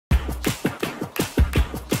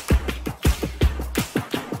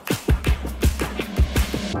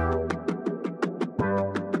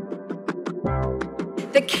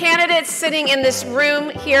candidates sitting in this room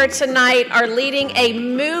here tonight are leading a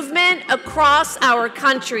movement across our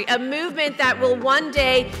country, a movement that will one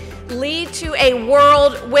day lead to a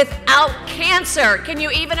world without cancer. Can you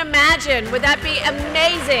even imagine? Would that be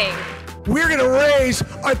amazing? We're going to raise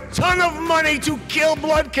a ton of money to kill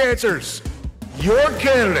blood cancers. Your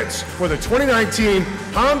candidates for the 2019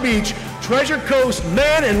 Palm Beach Treasure Coast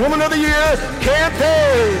Man and Woman of the Year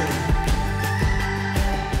campaign.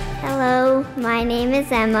 Hello, my name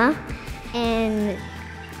is Emma, and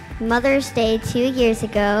Mother's Day 2 years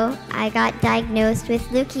ago, I got diagnosed with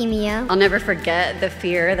leukemia. I'll never forget the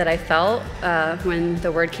fear that I felt when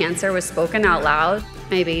the word cancer was spoken out loud.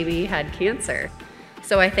 My baby had cancer.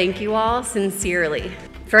 So I thank you all sincerely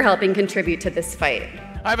for helping contribute to this fight.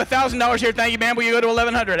 I have $1,000 here. Thank you, ma'am. Will you go to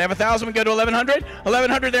 1,100? I have 1,000. We go to 1,100.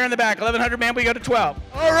 1,100 there in the back. 1,100, ma'am. We go to 12.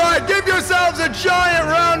 All right, give yourselves a giant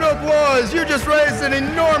round of applause. You just raised an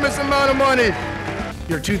enormous amount of money.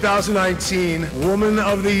 Your 2019 Woman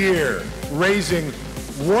of the Year, raising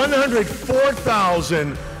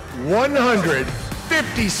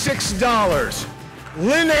 $104,156.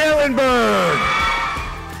 Lynn Ehrenberg.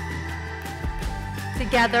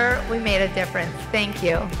 Together, we made a difference. Thank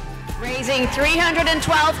you. Raising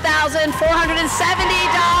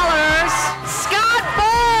 $312,470. Scott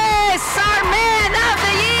Boyce, our Man of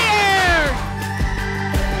the Year.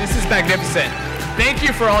 This is magnificent. Thank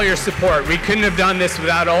you for all your support. We couldn't have done this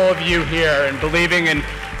without all of you here and believing in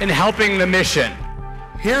helping the mission.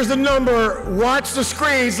 Here's the number. Watch the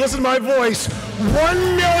screens. Listen to my voice.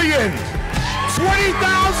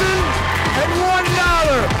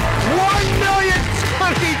 $1,020,001.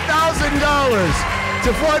 $1,020,000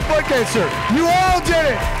 to fight blood cancer. You all did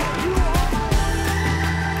it.